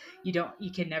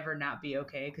 you can never not be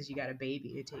okay because you got a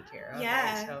baby to take care of.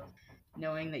 Yeah. Right? So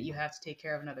knowing that you have to take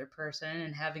care of another person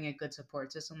and having a good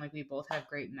support system, like we both have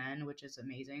great men, which is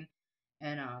amazing.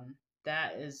 And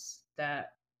that is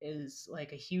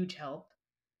like a huge help.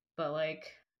 But like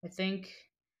I think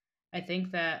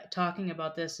that talking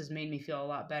about this has made me feel a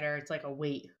lot better. It's like a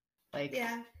weight, like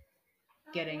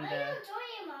getting the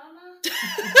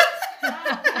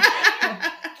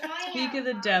Speak of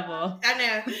the devil. I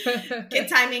know. Good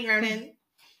timing, Ronan.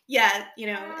 Yeah,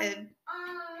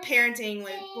 parenting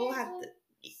with we'll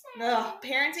have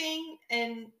parenting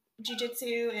and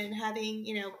jujitsu and having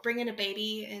bringing a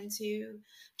baby into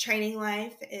training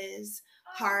life is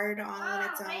hard on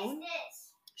its own. Yeah.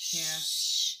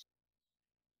 Shh.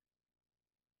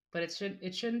 But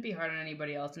it shouldn't be hard on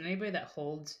anybody else. And anybody that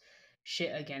holds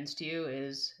shit against you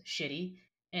is shitty.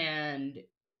 And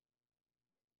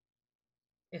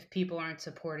if people aren't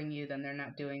supporting you, then they're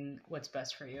not doing what's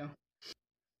best for you.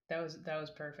 That was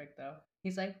perfect though.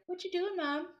 He's like, "What you doing,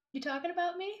 mom? You talking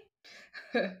about me?"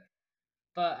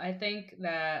 But I think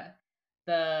that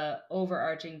the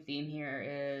overarching theme here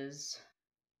is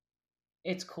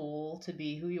it's cool to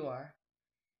be who you are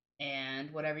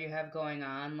and whatever you have going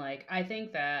on. Like I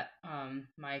think that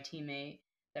my teammate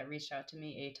that reached out to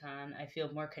me, Aton, I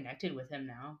feel more connected with him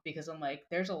now because I'm like,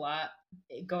 there's a lot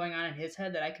going on in his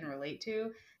head that I can relate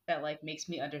to that like makes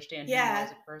me understand him more Yeah.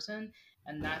 as a person.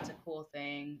 And that's a cool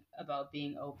thing about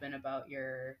being open about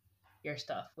your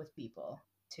stuff with people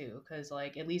too, because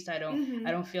like at least I Mm-hmm.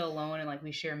 don't feel alone, and like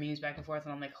we share memes back and forth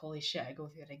and I'm like, holy shit, I go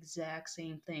through that exact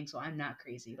same thing, so I'm not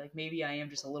crazy. Like maybe I am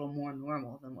just a little more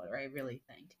normal than what I really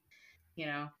think, you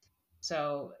know?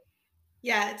 So,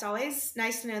 Yeah, it's always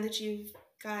nice to know that you've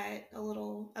got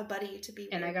a buddy to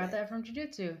be and I weird got with. that from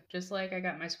jujitsu, just like I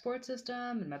got my support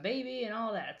system and my baby and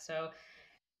all that. So,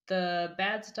 the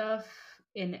bad stuff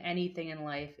in anything in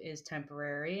life is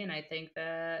temporary. And I think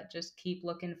that just keep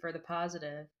looking for the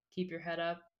positive, keep your head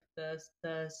up.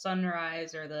 The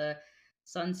sunrise or the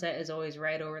sunset is always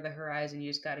right over the horizon. You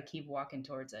just got to keep walking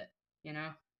towards it, you know?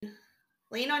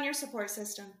 Lean on your support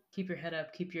system. Keep your head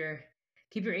up, keep your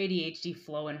ADHD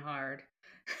flowing hard.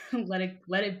 let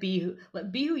it be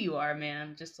who you are,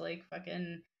 man. Just like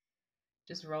fucking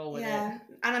just roll with it. Yeah,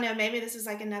 I don't know. Maybe this is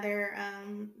like another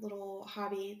little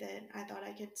hobby that I thought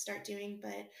I could start doing,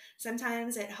 but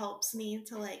sometimes it helps me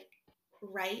to like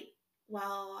write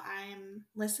while I'm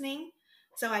listening,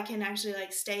 so I can actually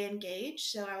like stay engaged.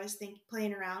 So I was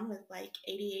playing around with like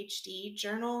ADHD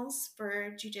journals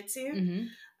for jujitsu. Mm-hmm.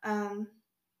 Um,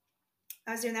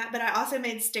 I was doing that, but I also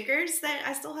made stickers that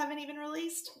I still haven't even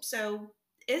released. So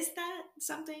is that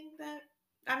something that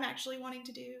I'm actually wanting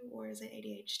to do, or is it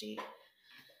ADHD?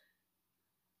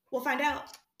 We'll find out.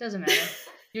 Doesn't matter.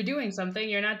 You're doing something.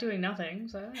 You're not doing nothing.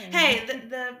 So Hey,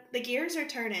 the gears are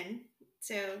turning,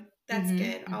 so that's mm-hmm.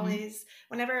 good. Mm-hmm. Always,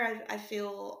 whenever I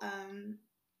feel,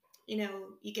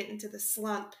 you get into the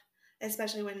slump,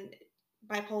 especially when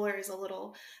bipolar is a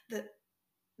little the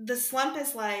the slump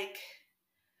is like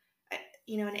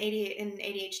in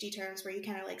ADHD terms where you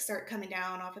kind of like start coming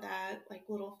down off of that like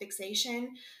little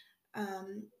fixation.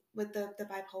 Um, with the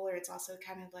bipolar, it's also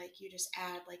kind of like you just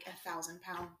add like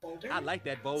 1,000-pound boulder. I like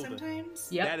that boulder. Sometimes.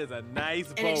 Yep. That is a nice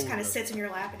boulder. And it just kind of sits in your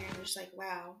lap, and you're just like,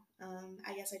 wow.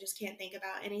 I guess I just can't think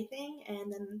about anything,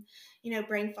 and then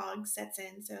brain fog sets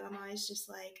in. So I'm always just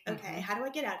like, okay, Mm-hmm. how do I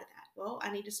get out of that? Well,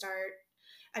 I need to start.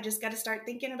 I just got to start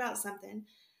thinking about something,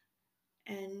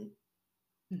 and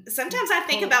sometimes I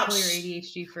think about pull your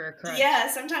ADHD for a crutch. yeah.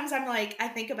 Sometimes I'm like, I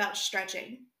think about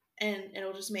stretching, and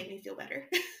it'll just make me feel better.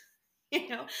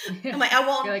 I'm like, I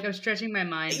won't. You're like, I'm stretching my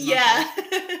mind Yeah.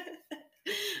 muscles.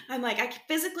 I'm like, I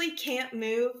physically can't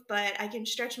move, but I can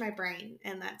stretch my brain,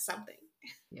 and that's something.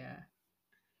 Yeah.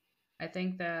 I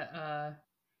think that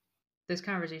this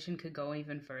conversation could go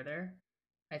even further.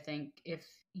 I think if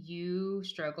you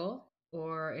struggle,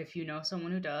 or if you know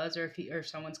someone who does, or or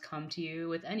someone's come to you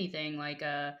with anything like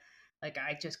I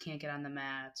just can't get on the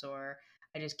mats, or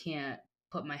I just can't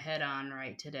put my head on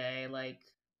right today, like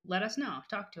let us know,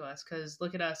 talk to us, because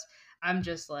look at us. I'm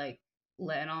just like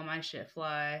letting all my shit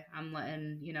fly. I'm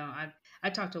letting I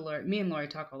talk to Lori. Me and Lori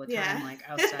talk all the time, Yeah. like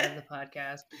outside of the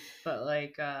podcast, but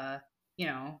like you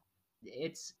know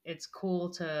it's cool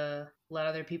to let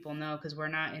other people know because we're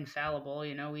not infallible.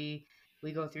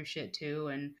 We go through shit too,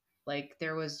 and like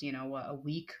there was what, a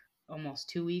week, almost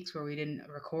 2 weeks where we didn't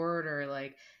record, or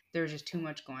like there's just too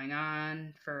much going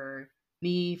on for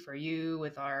me, for you,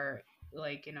 with our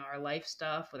our life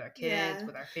stuff, with our kids, Yeah.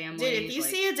 with our Dude, if families. you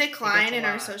Like see a it gets decline a in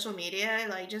our lot. social media,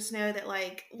 like just know that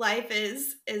like life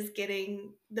is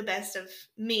getting the best of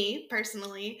me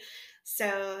personally.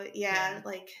 So, yeah, Yeah.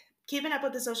 like keeping up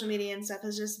with the social media and stuff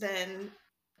has just been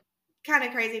kind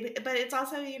of crazy, but it's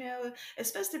also, it's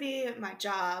supposed to be my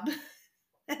job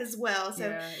as well. So,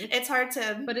 Yeah, it's hard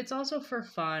to but it's also for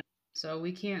fun. So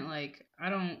we can't, like, I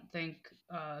don't think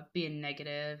being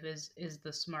negative is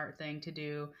the smart thing to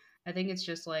do. I think it's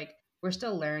just like we're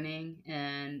still learning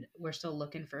and we're still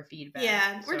looking for feedback.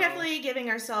 yeah, we're So definitely giving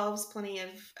ourselves plenty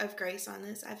of grace on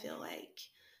this. I feel like,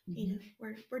 mhm,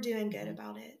 we're doing good mhm.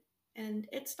 about it. and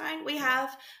it's fine. We Yeah.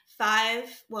 have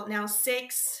five, well, now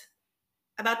six,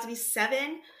 about to be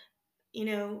seven,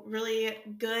 really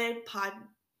good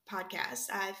podcasts,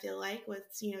 I feel like, with,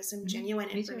 some genuine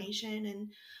Me too. information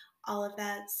and all of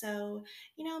that. So,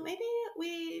 maybe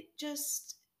we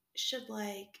just should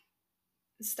like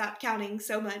stop counting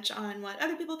so much on what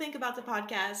other people think about the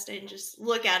podcast and just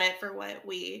look at it for what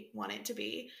we want it to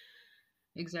be.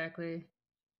 Exactly.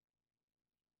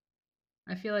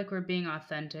 I feel like we're being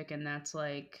authentic, and that's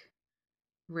like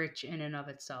rich in and of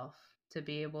itself to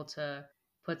be able to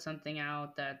put something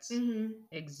out that's Mm-hmm.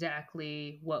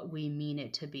 exactly what we mean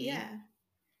it to be, Yeah.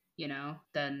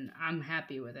 then I'm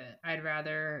happy with it. I'd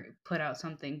rather put out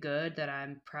something good that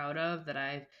I'm proud of, that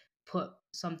I've put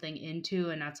something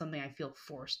into, and not something I feel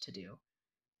forced to do.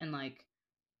 And like,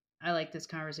 I like this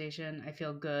conversation. I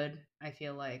feel good. I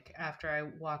feel like after I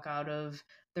walk out of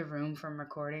the room from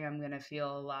recording, I'm going to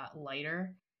feel a lot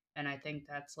lighter. And I think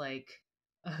that's like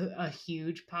a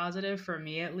huge positive for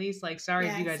me, at least. Like, sorry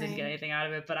if you Yeah, guys didn't get same. anything out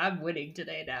of it, but I'm winning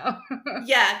today now.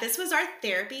 Yeah, this was our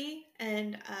therapy.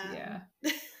 And Yeah.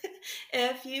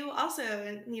 if you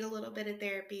also need a little bit of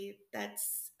therapy,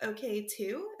 that's okay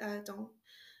too.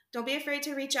 Don't be afraid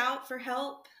to reach out for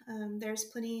help. There's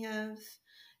plenty of,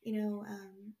 you know,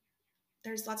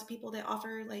 there's lots of people that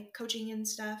offer like coaching and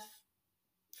stuff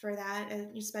for that,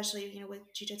 and especially, with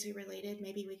jujitsu related.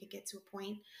 Maybe we could get to a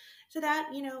point to that,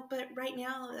 but right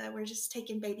now we're just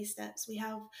taking baby steps. We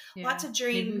have lots Yeah. of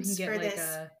Maybe we can dreams get for like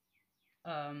this.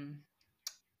 um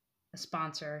a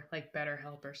sponsor like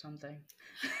BetterHelp or something.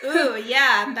 Ooh,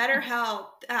 yeah, BetterHelp.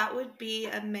 That would be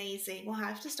amazing. We'll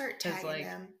have to start Cuz tagging like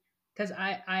them. cuz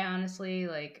I honestly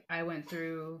like I went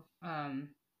through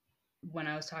when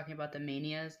I was talking about the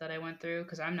manias that I went through,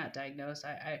 because I'm not diagnosed.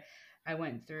 I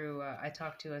went through. I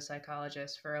talked to a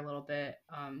psychologist for a little bit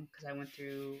because I went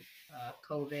through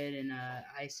COVID in a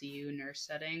ICU nurse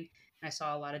setting. And I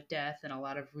saw a lot of death and a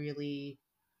lot of really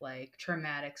like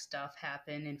traumatic stuff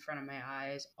happen in front of my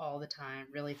eyes all the time,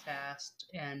 really fast,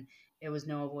 and it was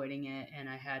no avoiding it. And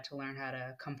I had to learn how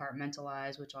to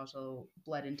compartmentalize, which also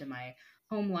bled into my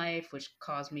home life, which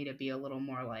caused me to be a little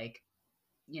more like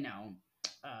you know.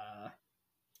 Uh,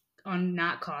 on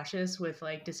not cautious with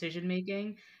like decision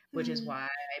making, which is Hmm. why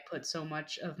I put so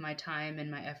much of my time and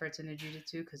my efforts into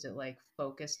jujitsu, because it like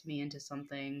focused me into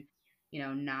something,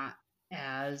 not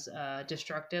as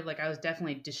destructive. Like I was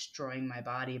definitely destroying my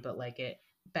body, but like it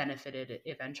benefited it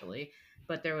eventually.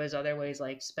 But there was other ways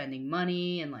like spending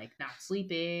money and like not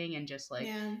sleeping and just like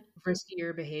Yeah.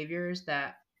 riskier behaviors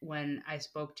that when I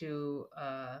spoke to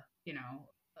a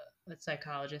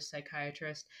psychologist,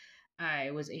 psychiatrist,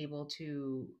 I was able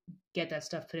to get that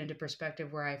stuff put into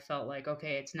perspective where I felt like,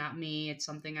 okay, it's not me. It's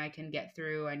something I can get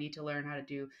through. I need to learn how to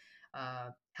do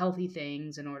healthy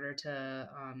things in order to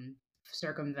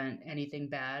circumvent anything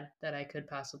bad that I could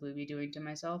possibly be doing to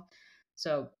myself.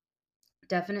 So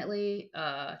definitely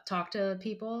talk to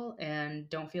people and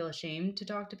don't feel ashamed to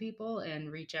talk to people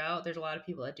and reach out. There's a lot of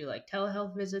people that do like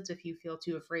telehealth visits if you feel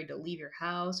too afraid to leave your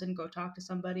house and go talk to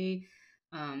somebody.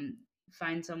 um,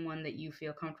 Find someone that you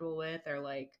feel comfortable with, or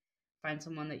like find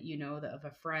someone that that of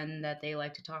a friend that they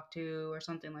like to talk to or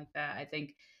something like that. I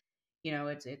think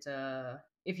it's a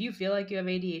if you feel like you have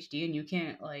ADHD and you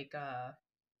can't like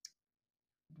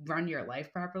run your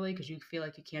life properly because you feel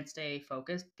like you can't stay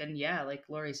focused, then yeah, like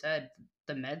Lori said,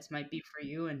 the meds might be for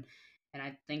you, and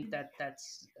I think that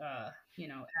that's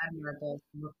admirable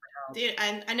to look for help. Dude,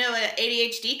 I know an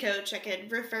ADHD coach I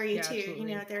could refer you Yeah, to.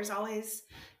 absolutely. There's always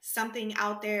something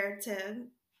out there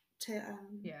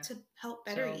Yeah. to help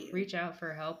better So you. reach out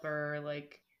for help, or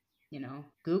like,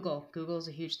 Google's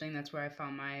a huge thing. That's where I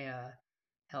found my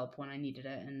help when I needed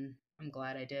it, and I'm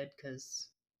glad I did because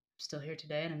I'm still here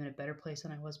today and I'm in a better place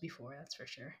than I was before, that's for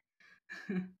sure.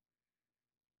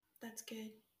 That's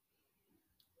good.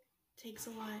 Takes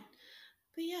a lot.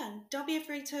 But yeah, don't be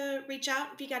afraid to reach out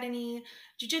if you got any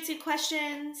jujitsu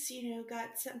questions,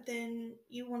 got something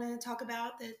you want to talk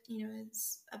about that,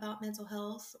 is about mental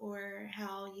health, or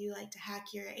how you like to hack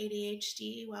your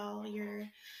ADHD while you're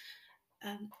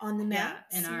on the Yeah,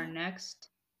 meds, in our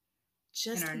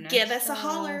just give next us a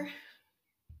holler.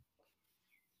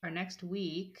 our next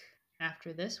week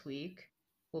after this week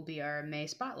will be our May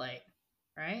spotlight,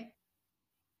 right?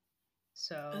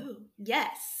 So, Oh,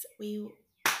 yes, we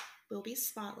will be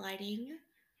spotlighting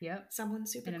yep, someone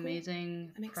super an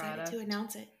cool. I'm excited to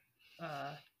announce it.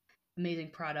 uh, amazing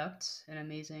product, an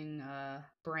amazing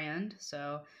brand.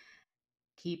 So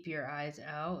keep your eyes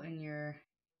out and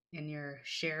your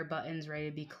share buttons ready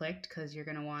to be clicked, because you're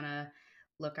gonna want to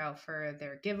look out for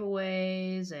their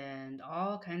giveaways and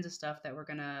all kinds of stuff that we're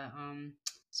gonna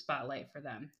spotlight for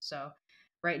them. So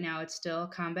Right now, it's still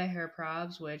Combat Hair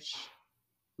Probs, which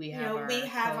we You have know, we our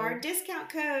have our code. discount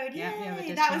code. Yeah, we have a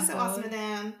Yay! That was discount so awesome of code,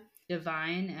 them.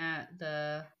 Divine, at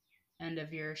the end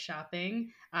of your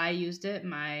shopping. I used it.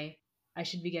 I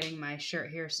should be getting my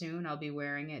shirt here soon. I'll be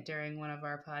wearing it during one of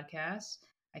our podcasts.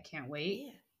 I can't wait.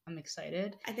 Yeah. I'm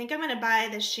excited. I think I'm going to buy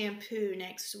the shampoo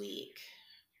next week.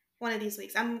 One of these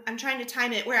weeks. I'm trying to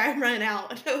time it where I run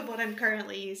out of what I'm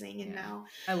currently using and Yeah. now.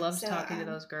 I loved So, talking to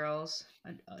those girls,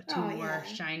 two oh who are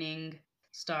yeah. shining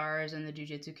stars in the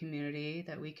jiu-jitsu community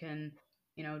that we can,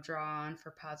 draw on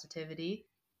for positivity.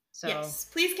 So, Yes,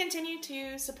 please continue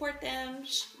to support them.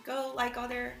 Go like all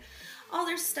their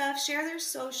stuff. Share their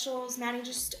socials. Maddie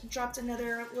just dropped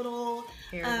another little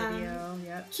hair video,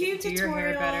 yep. cute Do your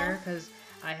hair tutorial. better, because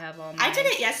I have all I did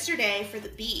it yesterday for the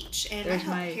beach, and There's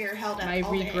my hair held up my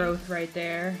all day. regrowth right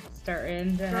there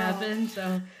starting to happen.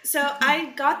 So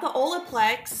I got the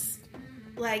Olaplex,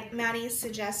 like Maddie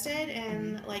suggested,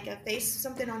 and like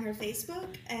something on her Facebook,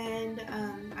 and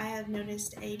I have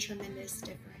noticed a tremendous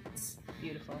difference.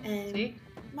 Beautiful. And see,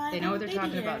 they know what they're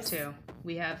talking about too.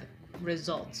 We have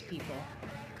results, people.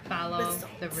 Follow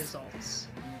the results.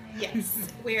 Yes,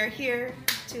 we are here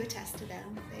to attest to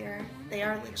them. They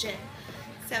are legit.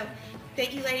 So,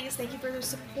 thank you, ladies. Thank you for the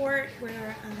support.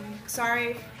 We're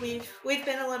sorry we've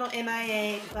been a little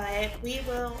MIA, but we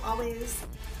will always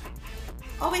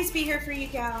be here for you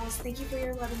gals. Thank you for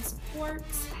your love and support.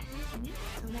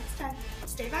 Until next time,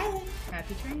 stay violent.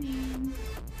 Happy training.